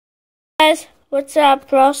What's up,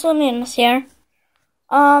 Rosalina's here.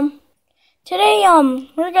 Today,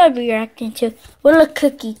 we're gonna be reacting to Will a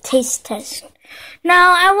Cookie Taste Test.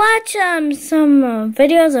 Now, I watch, some,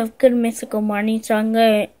 videos of Good Mythical Morning, so I'm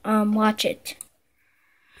gonna, watch it.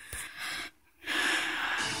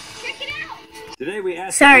 Check it out! Today we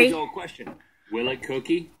asked the age-old question. Will it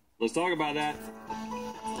cookie? Let's talk about that.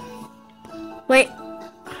 Wait.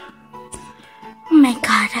 Oh my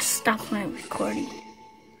god, I stopped my recording.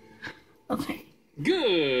 Okay.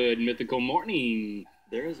 Good mythical morning.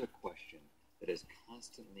 There is a question that is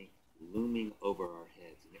constantly looming over our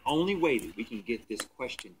heads. And the only way that we can get this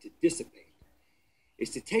question to dissipate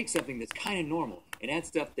is to take something that's kind of normal and add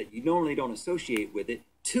stuff that you normally don't associate with it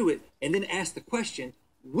to it, and then ask the question,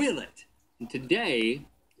 will it? And today,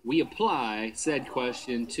 we apply said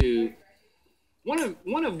question to one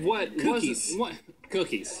of what cookies.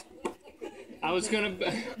 Cookies. I was gonna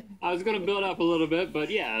build up a little bit,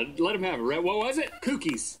 but yeah, let him have it. Right? What was it?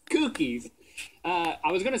 Cookies. Cookies.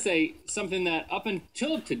 I was gonna say something that up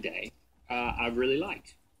until today, I really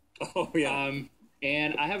liked. Oh yeah.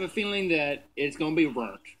 And I have a feeling that it's gonna be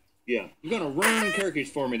burnt. Yeah. You're gonna ruin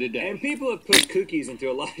cookies for me today. And people have put cookies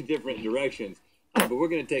into a lot of different directions, but we're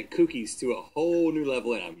gonna take cookies to a whole new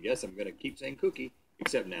level. And I'm gonna keep saying cookie,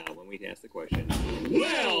 except now when we ask the question.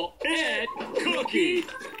 Will it cookie?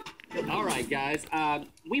 All right, guys.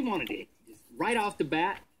 We wanted to just right off the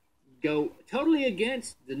bat go totally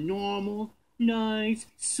against the normal, nice,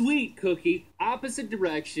 sweet cookie. Opposite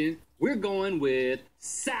direction. We're going with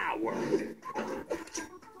sour.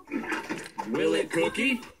 Will it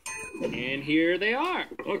cookie? And here they are.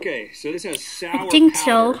 Okay, so this has sour I think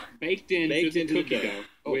powder so. baked into the cookie dough.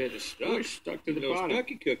 Oh, With stuck to the little bottom.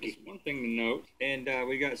 stucky cookie. One thing to note. And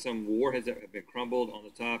we got some warheads that have been crumbled on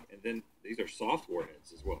the top, and then these are soft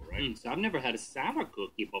warheads as well, right? So I've never had a sour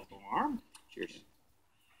cookie before. Cheers.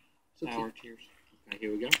 Sour, cheers. Okay,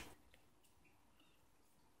 here we go.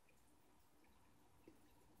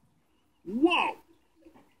 Whoa!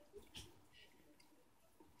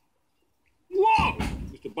 Whoa!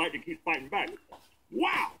 Just a bite that keeps biting back.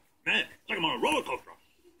 Wow! Man, it's like I'm on a roller coaster.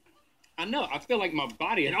 I know. I feel like my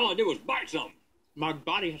body. And all I did was bite something. My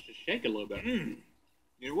body has to shake a little bit. You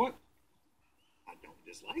know what? I don't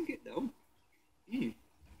dislike it, though.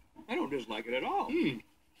 I don't dislike it at all.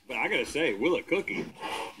 But I gotta say, will it cookie?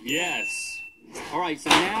 Yes. All right.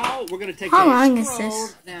 So now we're gonna take How a long is stroll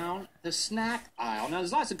this? down the snack aisle. Now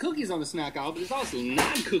there's lots of cookies on the snack aisle, but there's also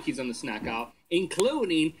non-cookies on the snack aisle,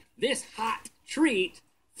 including this hot treat,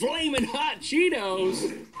 Flamin' Hot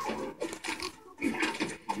Cheetos.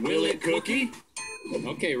 Will it cookie?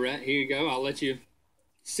 Okay, Rhett, here you go. I'll let you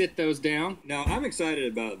sit those down. Now, I'm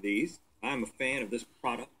excited about these. I'm a fan of this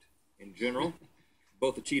product in general,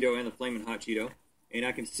 both the Cheeto and the Flamin' Hot Cheeto. And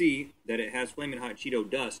I can see that it has Flamin' Hot Cheeto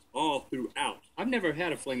dust all throughout. I've never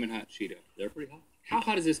had a Flamin' Hot Cheeto. They're pretty hot. How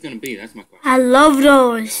hot is this going to be? That's my question. I love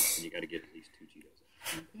those. And you gotta get at least 2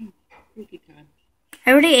 Cheetos. Okay, cookie time.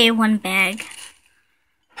 I already ate one bag.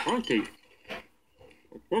 Crunchy.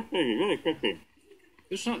 Crunchy, really crunchy.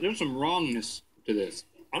 There's some wrongness to this.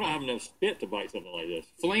 I don't have enough spit to bite something like this.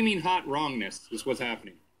 Flaming hot wrongness is what's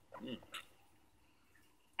happening.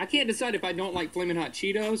 I can't decide if I don't like Flamin' Hot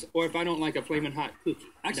Cheetos or if I don't like a Flamin' Hot cookie.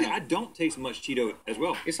 Actually, No. I don't taste much Cheeto as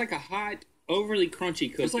well. It's like a hot, overly crunchy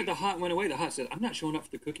cookie. It's like the hot went away. The hot said, I'm not showing up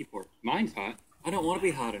for the cookie part. Mine's hot. I don't want to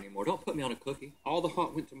be hot anymore. Don't put me on a cookie. All the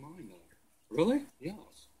hot went to mine, though. Really?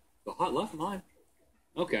 Yes. The hot left mine.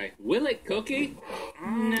 Okay. Will it cookie?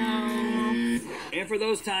 No. And for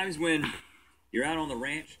those times when you're out on the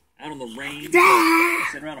ranch, out on the range,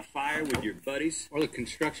 sitting around a fire with your buddies, Or the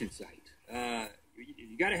construction site.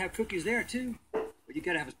 you got to have cookies there too. But you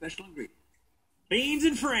got to have a special ingredient. Beans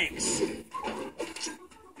and Franks.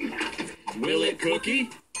 Will it cookie?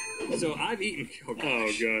 So I've eaten. Oh,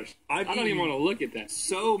 gosh. I've I don't even want to look at that.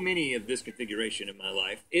 so many of this configuration in my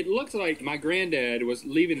life. It looks like my granddad was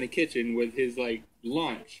leaving the kitchen with his, like,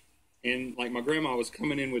 lunch. And, like, my grandma was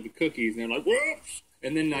coming in with the cookies. And they're like, whoops!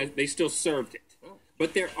 And then they still served it.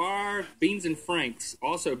 But there are beans and Franks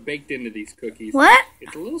also baked into these cookies. What?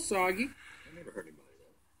 It's a little soggy. I never heard anybody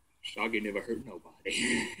though. Soggy never hurt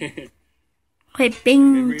nobody. Wait,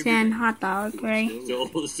 beans and hot dog, right?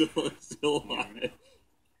 Still on it.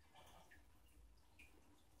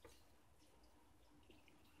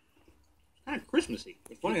 Kind of Christmassy.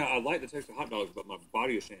 It's funny how I like the taste of hot dogs, but my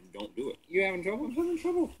body is saying don't do it. You having trouble? I'm having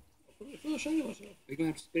trouble. I feel ashamed of myself. Are you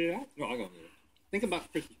going to have to spit it out? No, I'm gonna do it. Think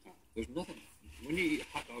about Christmas time. There's nothing. When you eat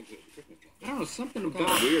hot dogs at Christmas time, I don't know, something what kind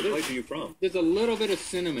about of weird place are you from? There's a little bit of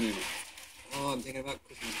cinnamon in it. Oh, I'm thinking about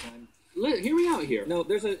Christmas time. Hear me out here. No,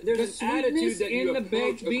 there's The an attitude sweetness that in you the approach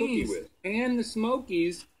baked a cookie beans with. and the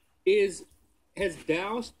Smokies is has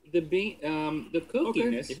doused the Okay.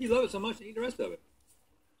 cookiness. If you love it so much, eat the rest of it.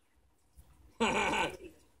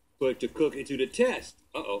 Put the cookie to the test.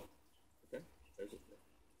 Uh-oh. Okay. There's it.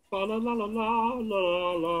 La la la la la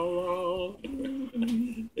la la la.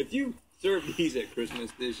 If you serve these at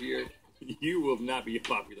Christmas this year, you will not be a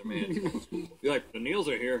popular man. You're like, the Neils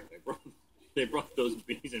are here. They brought those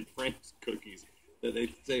Beans and Frank's cookies that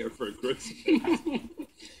they say are for Christmas.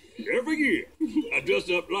 Every year, I dress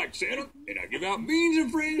up like Santa and I give out Beans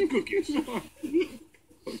and Frank's cookies.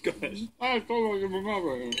 Oh, gosh. I totally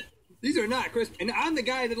remember. These are not Christmas. And I'm the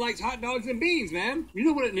guy that likes hot dogs and beans, man. You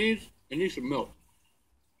know what it needs? It needs some milk.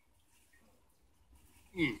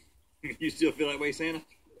 You still feel that way, Santa?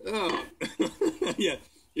 Oh. Yeah.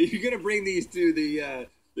 If you're going to bring these to the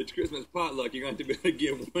Christmas potluck, you're going to have to be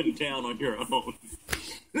able to give one down on your own.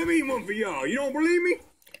 Let me eat one for y'all. You don't believe me?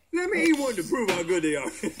 Let me eat one to prove how good they are.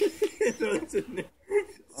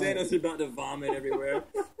 Santa's about to vomit everywhere.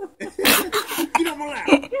 Get on my lap.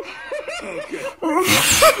 Okay.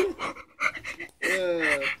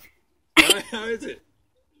 How is it?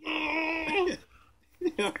 I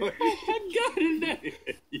got it.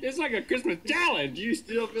 It's like a Christmas challenge. You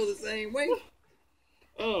still feel the same way?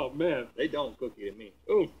 Oh, man. They don't cookie to me.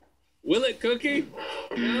 Oh, will it cookie?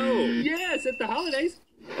 No. Yes, at the holidays.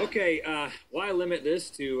 Okay, why limit this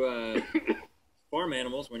to farm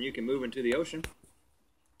animals when you can move into the ocean?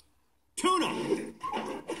 Tuna!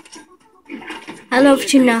 I love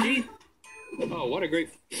tuna. Oh, what a great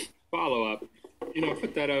follow-up. You know,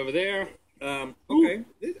 put that over there. Okay.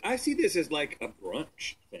 I see this as like a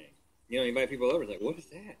brunch thing. You know, you invite people over, like, what is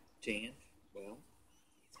that, Jan? Well,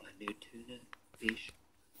 it's my new tuna fish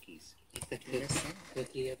cookies. It's the tuna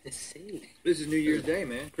cookie of the sea. This is New Year's Day,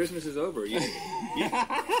 man. Christmas is over. You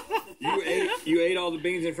ate all the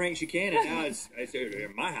beans and Franks you can, and now it's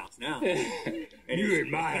in my house now. And You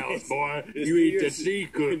in my house, boy. It's You New eat the Year's- sea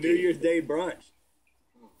cookie. New Year's Day brunch.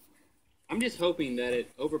 I'm just hoping that it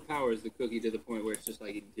overpowers the cookie to the point where it's just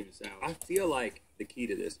like eating tuna salad. I feel like the key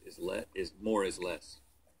to this is more is less.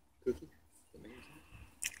 Cookie?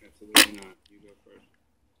 Absolutely not. You go first.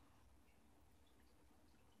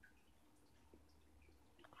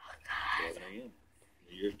 Oh, 11 a.m.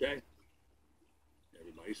 New Year's Day.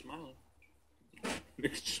 Everybody's smiling.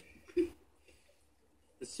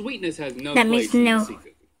 The sweetness has no That place means in no. the sea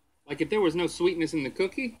cookie. Like if there was no sweetness in the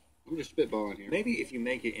cookie, I'm just spitballing here. Maybe if you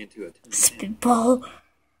make it into a tuna sandwich. Spitball.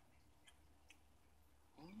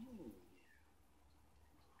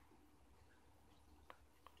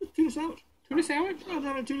 Tuna sandwich. Tuna sandwich? I'm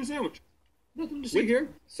having a tuna sandwich. Nothing to see Wait. here.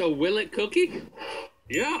 So will it cookie?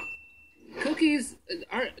 Yeah. Cookies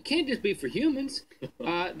can't just be for humans.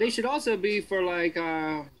 They should also be for like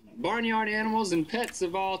barnyard animals and pets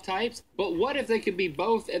of all types. But what if they could be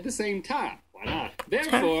both at the same time? Why not?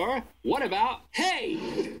 Therefore, what about hay?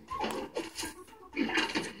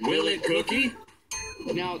 Will it cookie?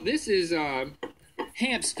 Now, this is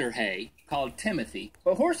hamster hay called Timothy.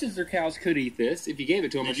 But horses or cows could eat this. If you gave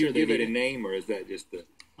it to them, I'm Did sure you they'd give it eat a name, or is that just the...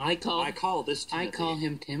 I call this I Timothy. call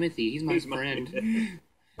him Timothy. He's my He's my friend.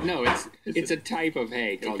 No, it's a type of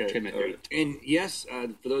hay called Okay, Timothy. all right. And yes,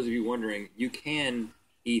 for those of you wondering, you can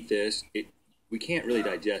eat this. We can't really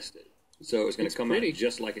digest it. So it's going It's to come pretty. out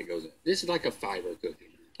just like it goes in. This is like a fiber cookie.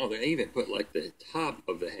 Oh, they even put like the top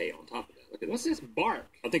of the hay on top of that. Look at What's this. this bark?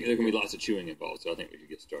 I think there's going to be lots of chewing involved, so I think we should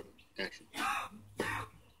get started. Action.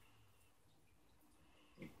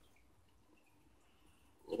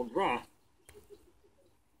 A little dry.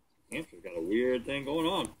 Hamster's got a weird thing going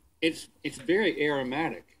on. It's very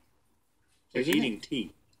aromatic. It's like Isn't eating it?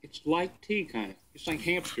 tea. It's like tea, kind of. It's like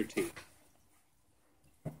hamster tea.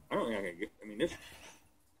 I don't think I can get... I mean, this...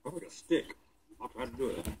 I'm like a stick. I'll try to do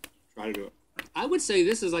it. Try to do it. I would say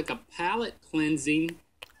this is like a palate cleansing.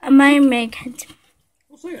 I might make it.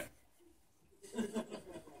 We'll say it.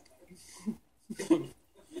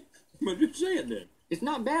 But just say it then. It's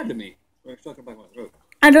not bad to me. I'm stuck in the back of my throat.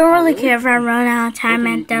 I don't really care if I run out of time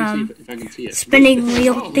Let at the me see if I can see it. spinning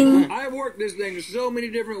wheel thing. I've worked this thing so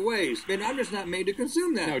many different ways, and I'm just not made to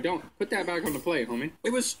consume that. No, don't put that back on the plate, homie.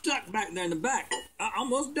 It was stuck back there in the back. I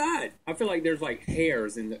almost died. I feel like there's like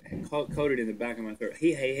hairs coated in the back of my throat.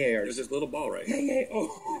 Hey, hairs. There's this little ball right here. Hey,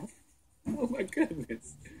 oh my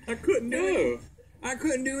goodness. I couldn't do it. I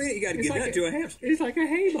couldn't do it. You got to It's give like that to a hamster. It's like a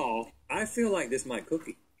hay ball. I feel like this might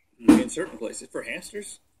cookie in certain places for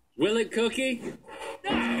hamsters. Will it cookie?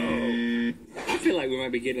 No. I feel like we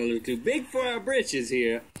might be getting a little too big for our britches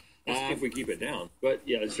here. If we keep it down. But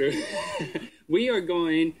yeah, sure. We are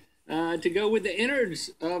going to go with the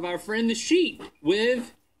innards of our friend the sheep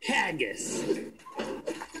with haggis.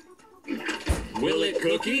 Will it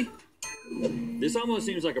cookie? This almost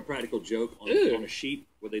seems like a practical joke on a sheep,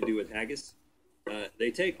 what they do with haggis.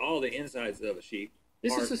 They take all the insides of a sheep.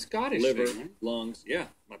 This heart, is a Scottish liver, thing, right? lungs. Yeah,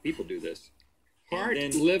 my people do this. Heart,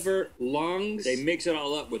 And then liver, lungs. they mix it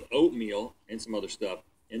all up with oatmeal and some other stuff,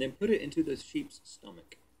 and then put it into the sheep's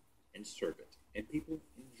stomach and serve it. And people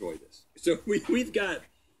enjoy this. So we've got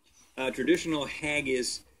traditional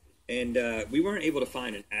haggis, and we weren't able to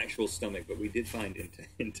find an actual stomach, but we did find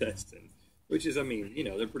intestine, which is, I mean, you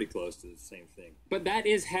know, they're pretty close to the same thing. But that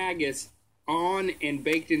is haggis on and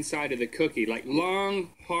baked inside of the cookie, like lung,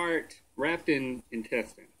 heart, wrapped in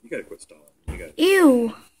intestine. You gotta quit stalling. You gotta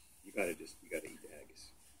Ew. eat the haggis.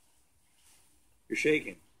 You're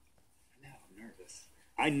shaking. No, I'm nervous.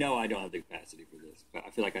 I know I don't have the capacity for this, but I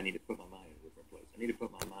feel like I need to put my mind in a different place. I need to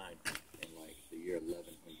put my mind in like the year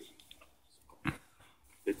 1100.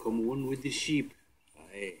 Become one with the sheep.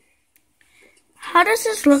 Aye. How does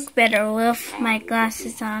this look better with my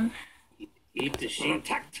glasses on? Eat the sheep.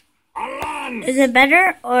 Protect our land. Is it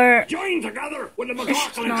better or Join together with the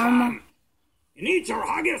just McLaughlin normal? clan. And eat your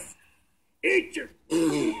haggis. Eat your...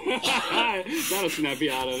 That'll snap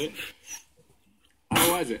you out of it.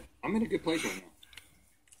 How was it? I'm in a good place right now.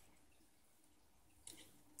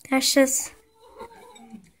 That's just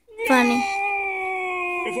funny.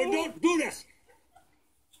 If we don't do this,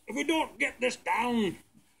 if we don't get this down,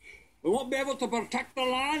 we won't be able to protect the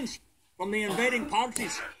lands from the invading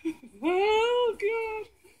parties. Oh, God.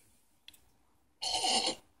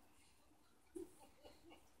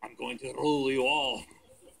 I'm going to rule you all.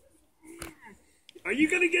 Are you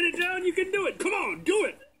going to get it down? You can do it. Come on, do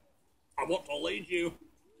it. I want to lead you.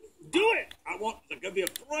 Do it. I want to give you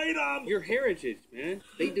freedom. Your heritage, man.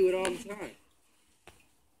 They do it all the time.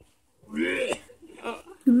 Bleh. Come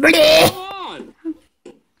on.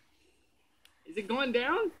 Is it going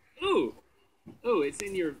down? Ooh. Oh, it's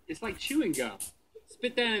in your... It's like chewing gum.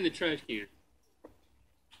 Spit that in the trash can.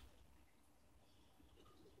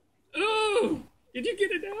 Ooh. Did you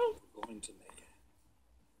get it down? I'm going to make it.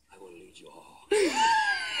 I will lead you all.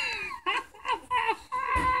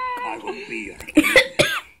 I will be your king.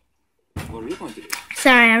 What are you going to do?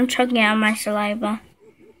 Sorry, I'm choking out my saliva.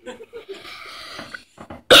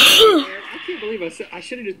 I can't believe I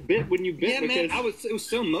should have just bit when you bit. Yeah, because... man, it was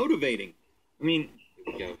so motivating. I mean,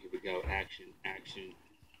 Here we go. Action, action,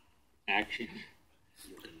 action.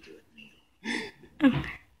 you can do it, Neil.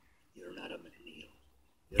 You're not a McNeil.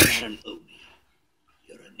 You're not an O'Neill.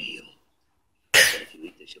 You're a Neil. But if you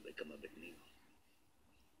eat this, you'll become a McNeil.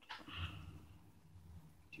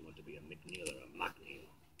 Do you want to be a McNeil or a MacNeil?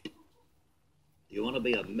 Do you want to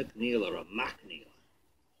be a McNeil or a MacNeil?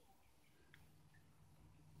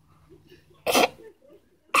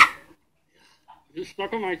 Is it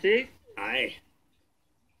stuck on my teeth? Aye.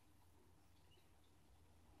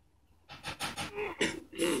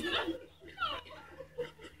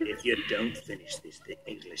 If you don't finish this, the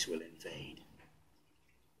English will invade.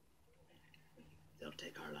 They'll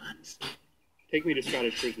take our lands. Take me to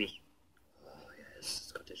Scottish Christmas. Oh, yes,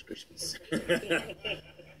 Scottish Christmas.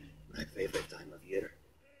 My favorite time of year.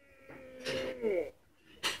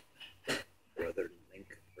 Brother Link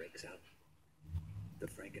breaks out the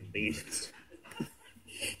Frankenbeans.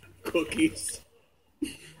 Cookies.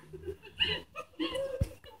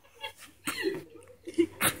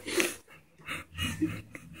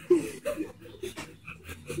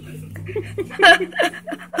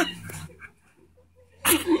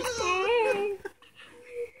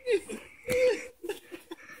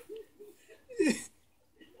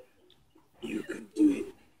 You can do it.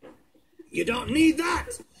 You don't need that.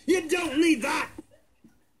 You don't need that.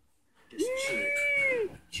 Just chew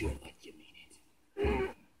it. Chew it like you mean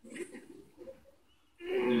it.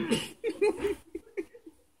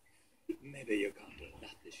 Maybe you can't do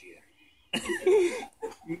that this year.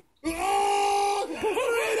 Oh,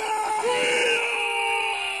 freedom!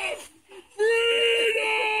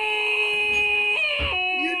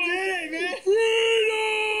 You did it, man!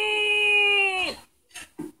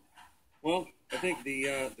 Freedom! Well, I think the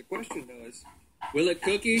question though is, will it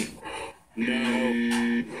cookie?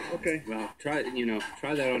 No. Okay. Well, try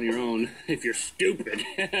that on your own if you're stupid.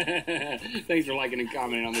 Thanks for liking and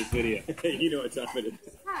commenting on this video. You know what time it is.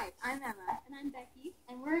 Hi, I'm Emma. And I'm Becky.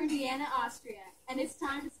 And we're in Vienna, Austria. And it's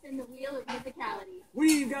time to spin the wheel of mythicality.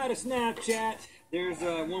 We've got a Snapchat. There's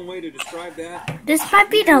one way to describe that. This might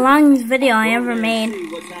be the longest video I ever made. See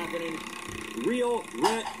what's happening. Real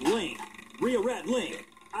Red Link. Real Red Link.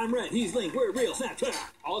 I'm Red. He's Link. We're real Snapchat.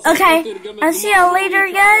 Okay, I'll see you later,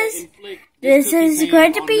 guys. This is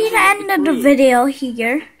going to be the end of the video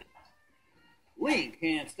here. Link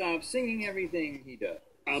can't stop singing everything he does.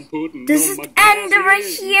 I'm putting This is the end right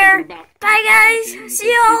here. Bye, guys. See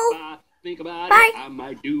y'all. think about Bye. it. I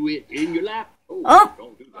might do it in your lap. Oh.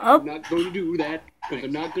 Don't do that. Oh. I'm not going to do that because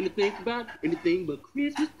I'm not going to think about anything but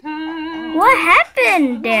Christmas time. What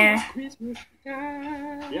happened there? Christmas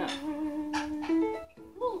time. Yeah.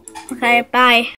 Okay, bye.